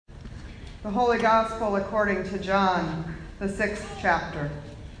The Holy Gospel according to John, the 6th chapter.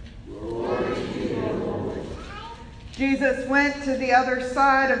 Glory to you, Lord. Jesus went to the other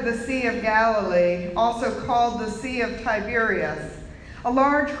side of the Sea of Galilee, also called the Sea of Tiberias. A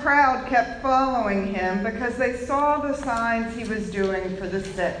large crowd kept following him because they saw the signs he was doing for the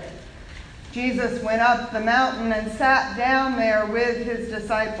sick. Jesus went up the mountain and sat down there with his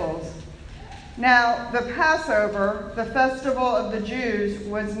disciples. Now, the Passover, the festival of the Jews,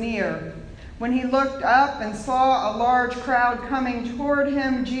 was near. When he looked up and saw a large crowd coming toward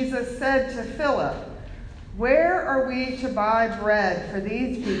him, Jesus said to Philip, "Where are we to buy bread for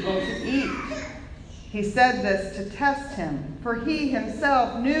these people to eat?" He said this to test him, for he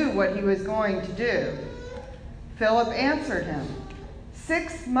himself knew what he was going to do. Philip answered him,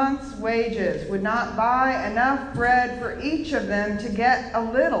 6 months' wages would not buy enough bread for each of them to get a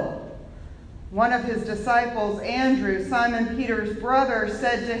little. One of his disciples, Andrew, Simon Peter's brother,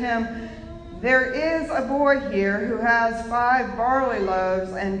 said to him, "There is a boy here who has 5 barley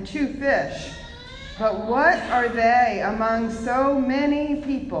loaves and 2 fish. But what are they among so many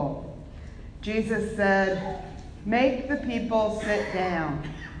people?" Jesus said, "Make the people sit down."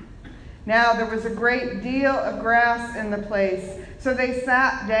 Now there was a great deal of grass in the place, so they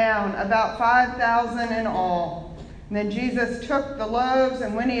sat down, about 5,000 in all. And then Jesus took the loaves,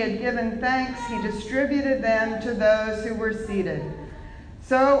 and when he had given thanks, he distributed them to those who were seated.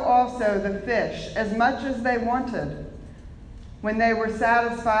 So also the fish, as much as they wanted. When they were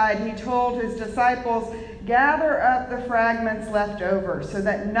satisfied, he told his disciples, "Gather up the fragments left over, so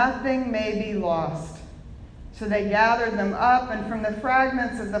that nothing may be lost." So they gathered them up, and from the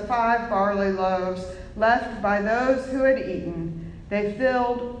fragments of the 5 barley loaves left by those who had eaten, they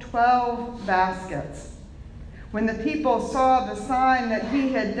filled 12 baskets. When the people saw the sign that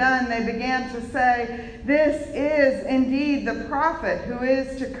he had done, they began to say, "This is indeed the prophet who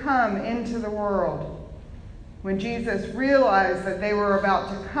is to come into the world." When Jesus realized that they were about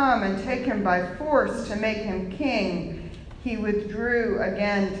to come and take him by force to make him king, he withdrew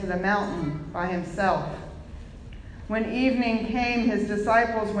again to the mountain by himself. When evening came, his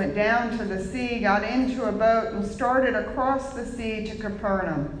disciples went down to the sea, got into a boat, and started across the sea to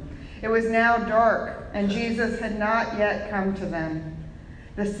Capernaum. It was now dark, and Jesus had not yet come to them.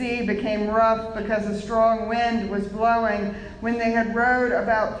 The sea became rough because a strong wind was blowing. When they had rowed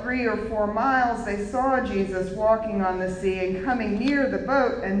about 3 or 4 miles, they saw Jesus walking on the sea and coming near the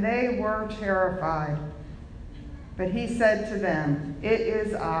boat, and they were terrified. But he said to them, "It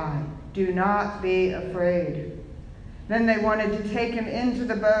is I. Do not be afraid." Then they wanted to take him into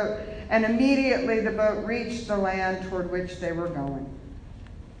the boat, and immediately the boat reached the land toward which they were going.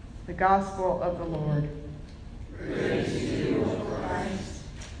 The Gospel of the Lord. Praise to you, O Christ.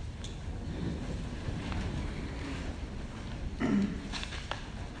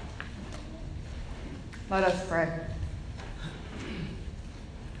 Let us pray.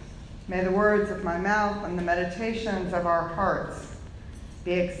 May the words of my mouth and the meditations of our hearts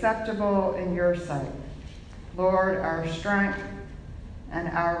be acceptable in your sight, Lord, our strength and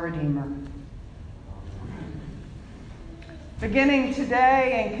our Redeemer. Beginning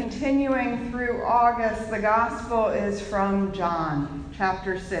today and continuing through August, the Gospel is from John,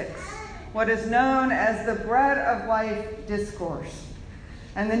 chapter 6, what is known as the Bread of Life Discourse.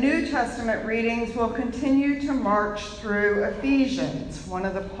 And the New Testament readings will continue to march through Ephesians, one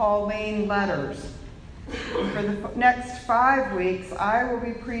of the Pauline letters. For the next 5 weeks, I will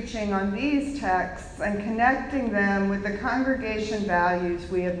be preaching on these texts and connecting them with the congregation values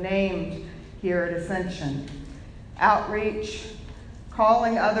we have named here at Ascension: outreach,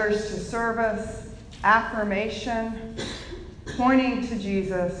 calling others to service, affirmation, pointing to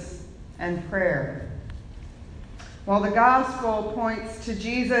Jesus, and prayer. While the gospel points to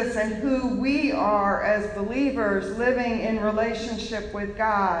Jesus and who we are as believers living in relationship with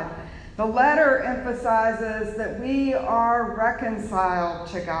God, the letter emphasizes that we are reconciled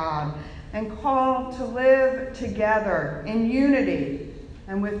to God and called to live together in unity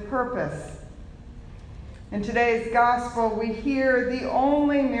and with purpose. In today's gospel, we hear the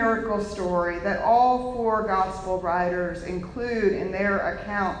only miracle story that all 4 gospel writers include in their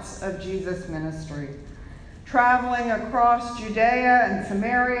accounts of Jesus' ministry. Traveling across Judea and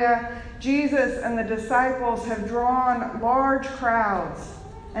Samaria, Jesus and the disciples have drawn large crowds,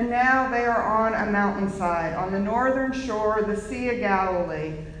 and now they are on a mountainside on the northern shore of the Sea of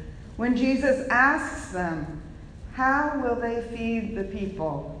Galilee, when Jesus asks them, how will they feed the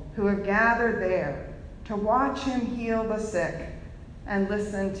people who have gathered there to watch him heal the sick and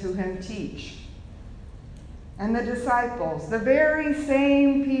listen to him teach? And the disciples, the very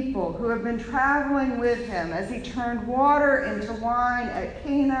same people who have been traveling with him as he turned water into wine at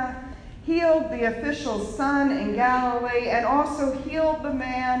Cana, healed the official's son in Galilee, and also healed the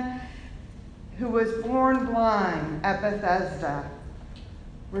man who was born blind at Bethesda,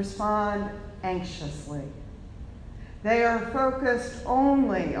 respond anxiously. They are focused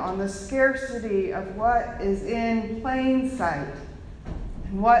only on the scarcity of what is in plain sight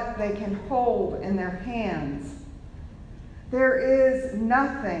and what they can hold in their hands. There is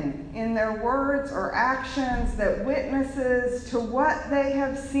nothing in their words or actions that witnesses to what they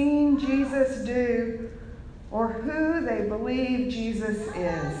have seen Jesus do or who they believe Jesus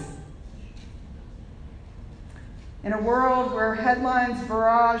is. In a world where headlines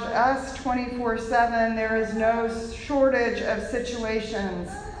barrage us 24/7, there is no shortage of situations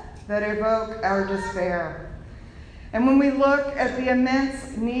that evoke our despair. And when we look at the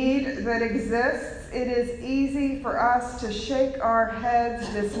immense need that exists, it is easy for us to shake our heads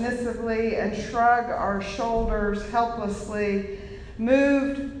dismissively and shrug our shoulders helplessly,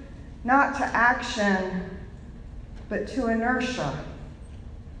 moved not to action, but to inertia.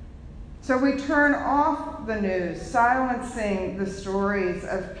 So we turn off the news, silencing the stories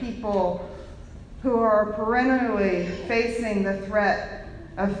of people who are perennially facing the threat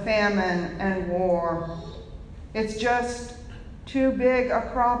of famine and war. It's just too big a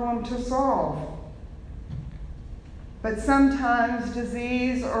problem to solve. But sometimes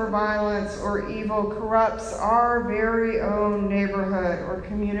disease or violence or evil corrupts our very own neighborhood or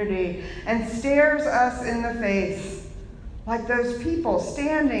community and stares us in the face, like those people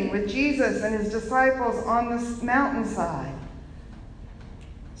standing with Jesus and his disciples on the mountainside.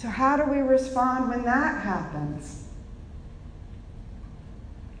 So how do we respond when that happens?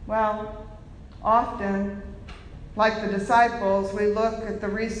 Well, often, like the disciples, we look at the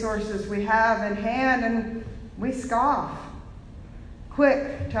resources we have in hand and we scoff,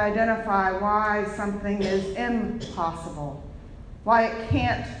 quick to identify why something is impossible, why it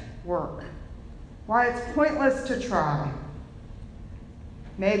can't work, why it's pointless to try.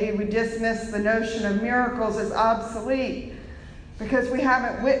 Maybe we dismiss the notion of miracles as obsolete because we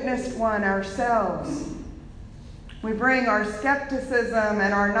haven't witnessed one ourselves. We bring our skepticism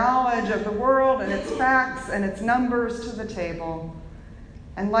and our knowledge of the world and its facts and its numbers to the table.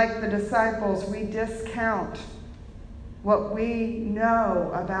 And like the disciples, we discount what we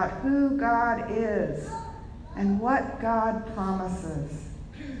know about who God is and what God promises.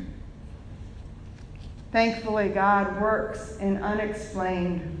 Thankfully, God works in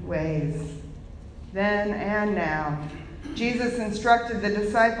unexplained ways. Then and now, Jesus instructed the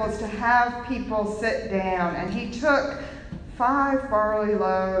disciples to have people sit down, and he took 5 barley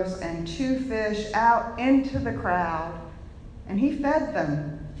loaves and 2 fish out into the crowd, and he fed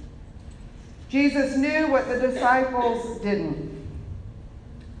them. Jesus knew what the disciples didn't.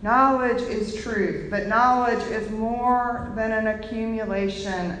 Knowledge is truth, but knowledge is more than an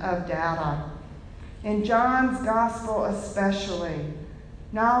accumulation of data. In John's gospel especially,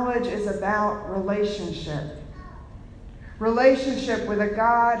 knowledge is about relationship. Relationship with a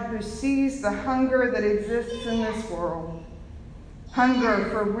God who sees the hunger that exists in this world. Hunger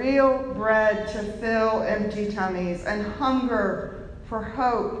for real bread to fill empty tummies, and hunger for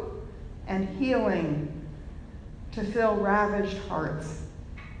hope and healing to fill ravaged hearts.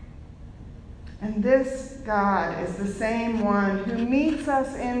 And this God is the same one who meets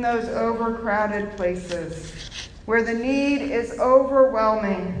us in those overcrowded places where the need is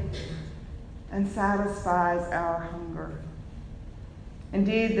overwhelming and satisfies our hunger.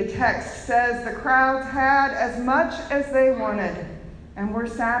 Indeed, the text says the crowds had as much as they wanted and were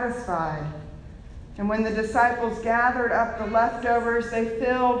satisfied. And when the disciples gathered up the leftovers, they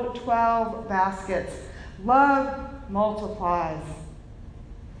filled 12 baskets. Love multiplies.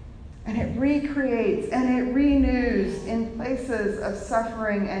 And it recreates and it renews in places of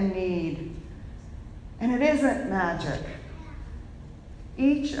suffering and need. And it isn't magic.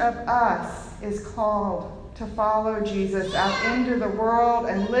 Each of us is called to follow Jesus out into the world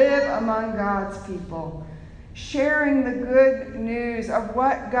and live among God's people, sharing the good news of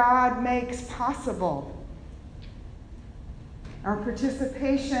what God makes possible. Our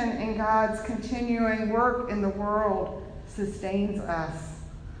participation in God's continuing work in the world sustains us.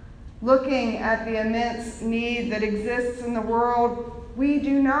 Looking at the immense need that exists in the world, we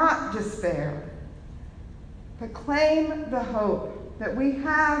do not despair, but claim the hope that we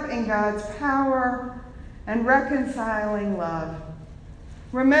have in God's power and reconciling love,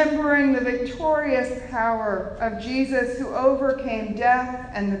 remembering the victorious power of Jesus who overcame death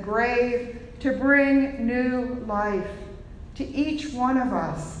and the grave to bring new life to each one of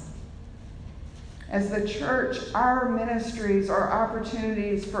us. As the church, our ministries are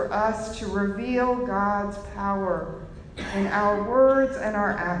opportunities for us to reveal God's power in our words and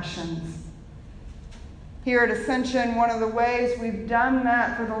our actions. Here at Ascension, one of the ways we've done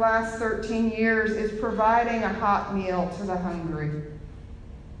that for the last 13 years is providing a hot meal to the hungry.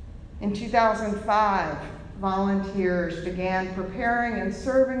 In 2005, volunteers began preparing and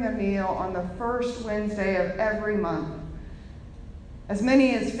serving a meal on the first Wednesday of every month. As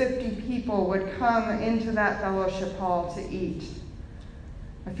many as 50 people would come into that fellowship hall to eat.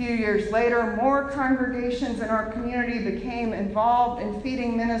 A few years later, more congregations in our community became involved in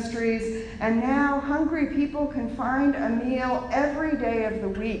feeding ministries, and now hungry people can find a meal every day of the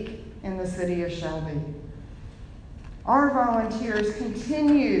week in the city of Shelby. Our volunteers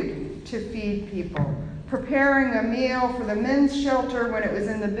continued to feed people, preparing a meal for the men's shelter when it was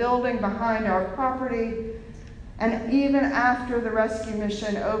in the building behind our property, and even after the rescue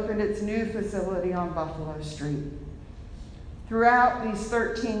mission opened its new facility on Buffalo Street. Throughout these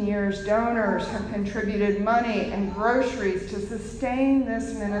 13 years, donors have contributed money and groceries to sustain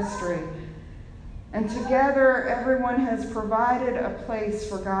this ministry. And together, everyone has provided a place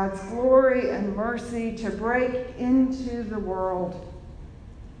for God's glory and mercy to break into the world.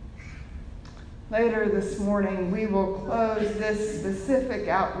 Later this morning, we will close this specific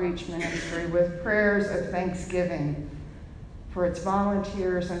outreach ministry with prayers of thanksgiving for its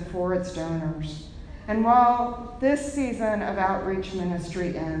volunteers and for its donors. And while this season of outreach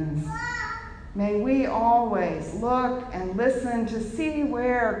ministry ends, may we always look and listen to see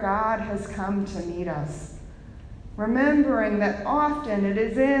where God has come to meet us, remembering that often it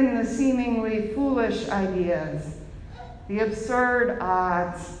is in the seemingly foolish ideas, the absurd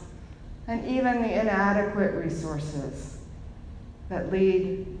odds, and even the inadequate resources that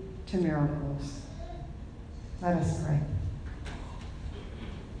lead to miracles. Let us pray.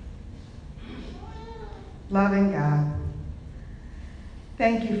 Loving God,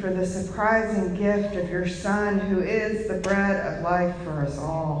 thank you for the surprising gift of your Son, who is the bread of life for us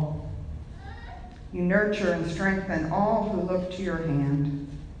all. You nurture and strengthen all who look to your hand.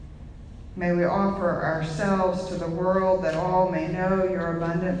 May we offer ourselves to the world that all may know your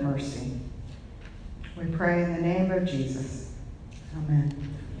abundant mercy. We pray in the name of Jesus.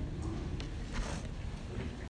 Amen.